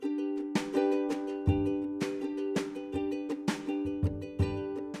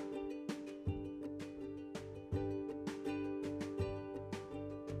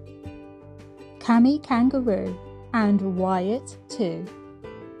Cammy Kangaroo and Wyatt too.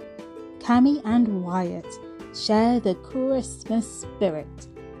 Cammy and Wyatt share the Christmas spirit.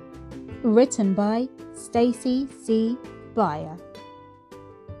 Written by Stacey C. Beyer.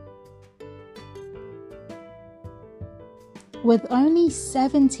 With only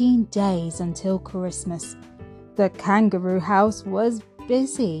 17 days until Christmas, the kangaroo house was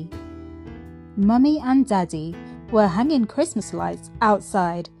busy. Mummy and Daddy were hanging Christmas lights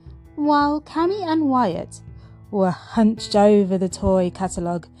outside, while Cammy and Wyatt were hunched over the toy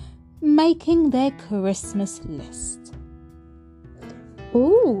catalogue, making their Christmas list.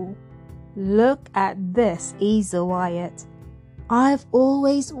 Ooh, look at this easel, Wyatt. I've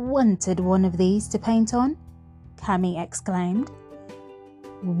always wanted one of these to paint on, Cammy exclaimed.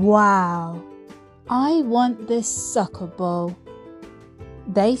 Wow, I want this soccer ball.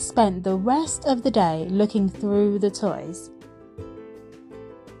 They spent the rest of the day looking through the toys.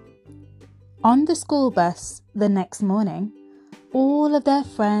 On the school bus the next morning, all of their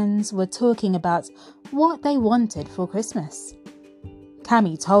friends were talking about what they wanted for Christmas.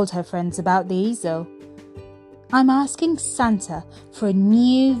 Cammy told her friends about the easel. I'm asking Santa for a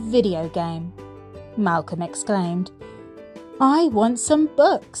new video game, Malcolm exclaimed. I want some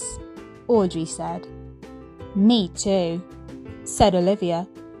books, Audrey said. Me too, said Olivia.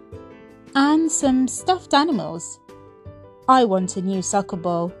 And some stuffed animals. I want a new soccer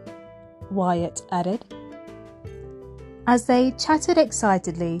ball, Wyatt added. As they chatted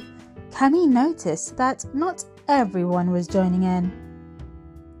excitedly, Cammy noticed that not everyone was joining in.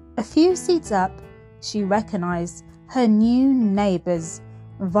 A few seats up, she recognised her new neighbours,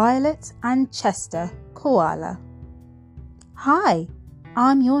 Violet and Chester Koala. Hi,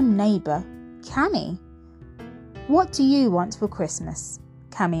 I'm your neighbour, Cammy. What do you want for Christmas?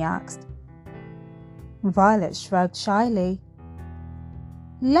 Cammy asked. Violet shrugged shyly.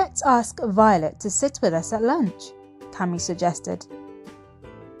 Let's ask Violet to sit with us at lunch, Cammy suggested.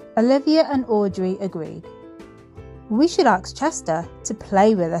 Olivia and Audrey agreed. We should ask Chester to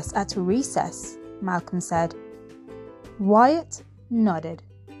play with us at recess, Malcolm said. Wyatt nodded.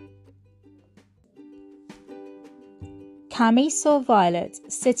 Cammy saw Violet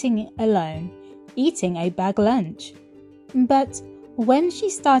sitting alone, eating a bag lunch. But when she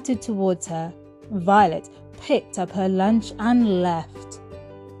started towards her, Violet picked up her lunch and left.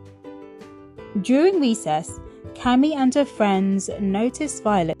 During recess, Cammy and her friends noticed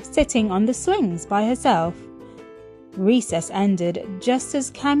Violet sitting on the swings by herself. Recess ended just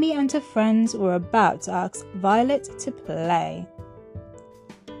as Cammy and her friends were about to ask Violet to play.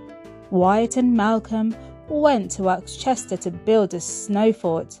 Wyatt and Malcolm went to ask Chester to build a snow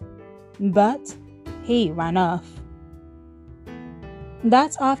fort, but he ran off.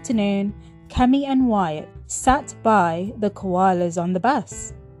 That afternoon, Cammy and Wyatt sat by the koalas on the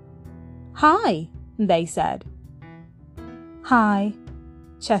bus. Hi, they said. Hi,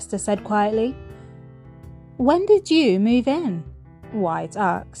 Chester said quietly. When did you move in? Wyatt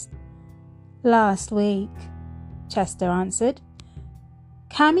asked. Last week, Chester answered.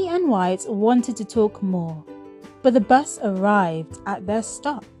 Cammy and Wyatt wanted to talk more, but the bus arrived at their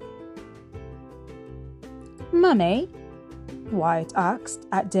stop. Mummy, Wyatt asked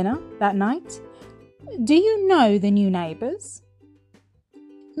at dinner that night, do you know the new neighbours?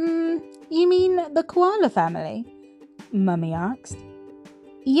 You mean the koala family? Mummy asked.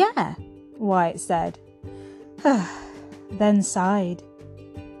 Yeah, Wyatt said. Then sighed.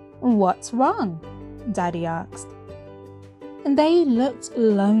 What's wrong? Daddy asked. They looked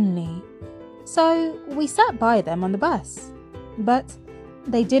lonely, so we sat by them on the bus. But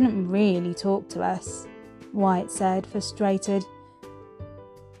they didn't really talk to us, Wyatt said, frustrated.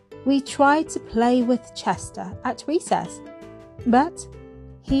 We tried to play with Chester at recess, but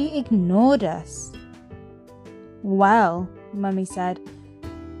he ignored us. Well, Mummy said,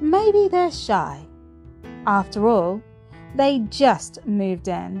 maybe they're shy. After all, they just moved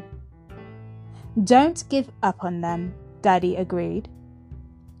in. Don't give up on them, Daddy agreed.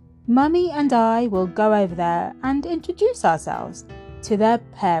 Mummy and I will go over there and introduce ourselves to their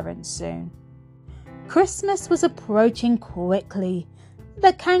parents soon. Christmas was approaching quickly.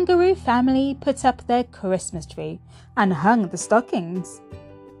 The kangaroo family put up their Christmas tree and hung the stockings.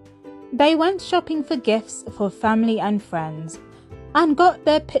 They went shopping for gifts for family and friends and got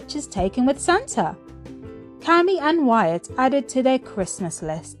their pictures taken with Santa. Cammy and Wyatt added to their Christmas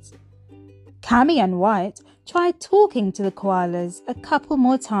lists. Cammy and Wyatt tried talking to the koalas a couple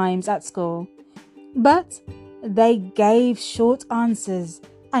more times at school, but they gave short answers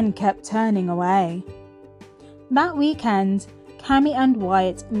and kept turning away. That weekend, Cammy and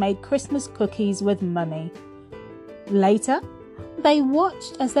Wyatt made Christmas cookies with Mummy. Later, They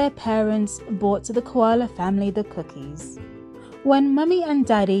watched as their parents bought the koala family the cookies. When Mummy and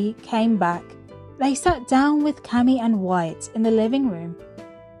Daddy came back, they sat down with Cammy and Wyatt in the living room.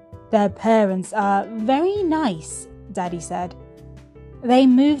 "Their parents are very nice," Daddy said. "They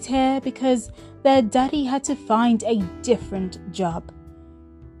moved here because their daddy had to find a different job.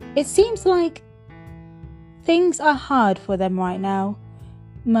 It seems like things are hard for them right now,"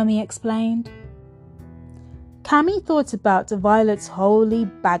 Mummy explained. Cammy thought about Violet's holy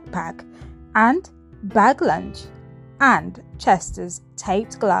backpack and bag lunch and Chester's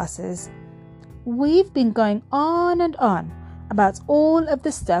taped glasses. "We've been going on and on about all of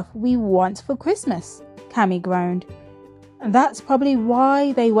the stuff we want for Christmas," Cammy groaned. "That's probably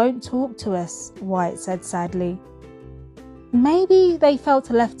why they won't talk to us," Wyatt said sadly. "Maybe they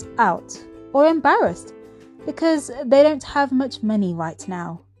felt left out or embarrassed because they don't have much money right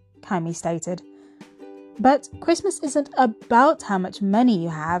now," Cammy stated. "But Christmas isn't about how much money you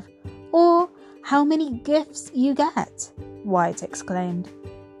have or how many gifts you get," Wyatt exclaimed.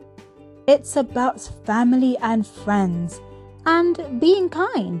 "It's about family and friends and being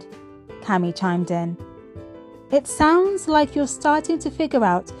kind," Cammy chimed in. "It sounds like you're starting to figure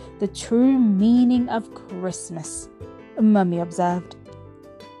out the true meaning of Christmas," Mummy observed.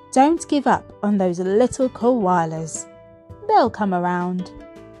 "Don't give up on those little koalas. They'll come around."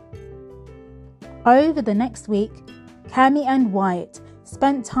 Over the next week, Cammy and Wyatt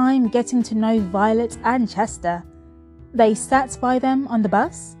spent time getting to know Violet and Chester. They sat by them on the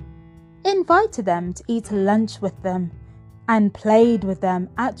bus, invited them to eat lunch with them, and played with them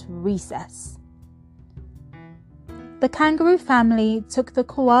at recess. The kangaroo family took the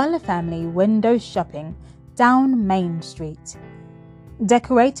koala family window shopping down Main Street,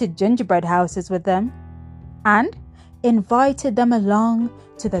 decorated gingerbread houses with them, and invited them along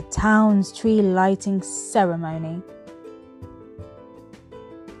to the town's tree lighting ceremony.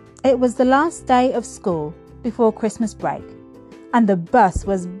 It was the last day of school before Christmas break, and the bus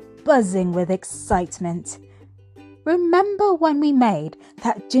was buzzing with excitement. "Remember when we made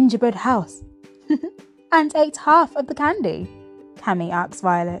that gingerbread house and ate half of the candy?" Cammy asked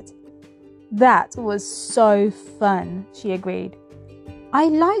Violet. "That was so fun," she agreed. "I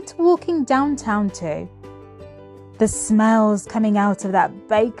liked walking downtown too. The smells coming out of that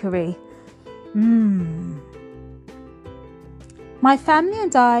bakery. My family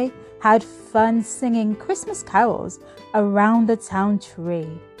and I had fun singing Christmas carols around the town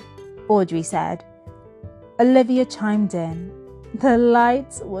tree," Audrey said. Olivia chimed in. The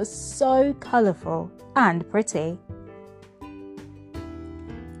lights were so colourful and pretty.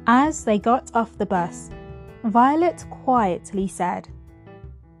 As they got off the bus, Violet quietly said,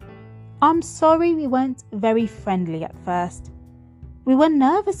 "I'm sorry we weren't very friendly at first. We were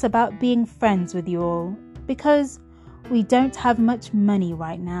nervous about being friends with you all because we don't have much money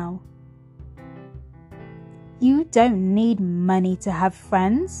right now." "You don't need money to have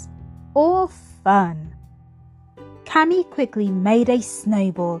friends or fun." Cammy quickly made a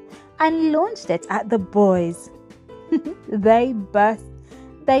snowball and launched it at the boys. They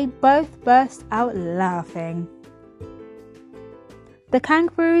both burst out laughing. The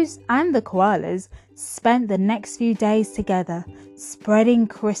kangaroos and the koalas spent the next few days together spreading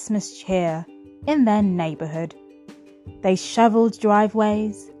Christmas cheer in their neighbourhood. They shoveled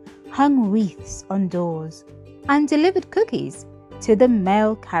driveways, hung wreaths on doors, and delivered cookies to the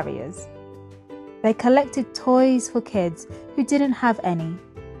mail carriers. They collected toys for kids who didn't have any,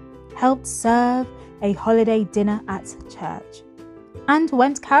 helped serve a holiday dinner at church, and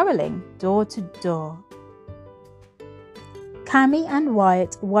went caroling door to door. Cammy and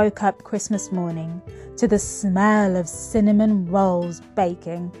Wyatt woke up Christmas morning to the smell of cinnamon rolls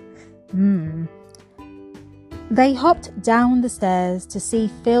baking. They hopped down the stairs to see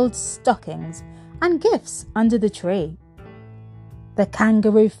filled stockings and gifts under the tree. The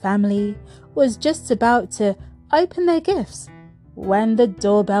kangaroo family was just about to open their gifts when the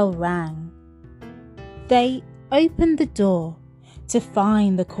doorbell rang. They opened the door to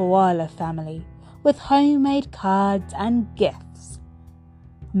find the koala family with homemade cards and gifts.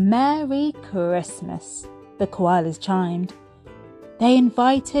 "Merry Christmas," the koalas chimed. They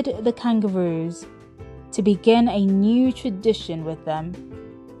invited the kangaroos to begin a new tradition with them,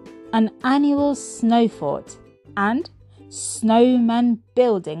 an annual snow fort and snowman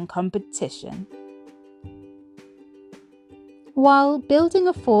building competition. While building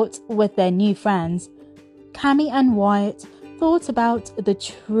a fort with their new friends, Cammy and Wyatt thought about the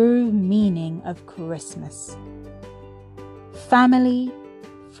true meaning of Christmas. Family,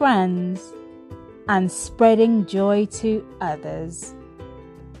 friends, and spreading joy to others.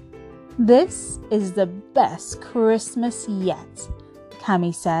 "This is the best Christmas yet,"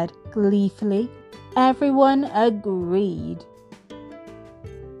 Cammy said gleefully. Everyone agreed.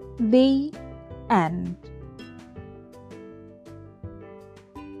 The end.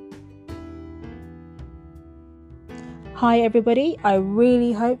 Hi everybody, I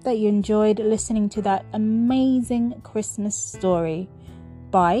really hope that you enjoyed listening to that amazing Christmas story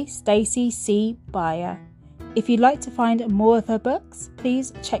by Stacey C. Beyer. If you'd like to find more of her books,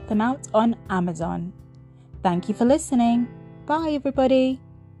 please check them out on Amazon. Thank you for listening. Bye everybody.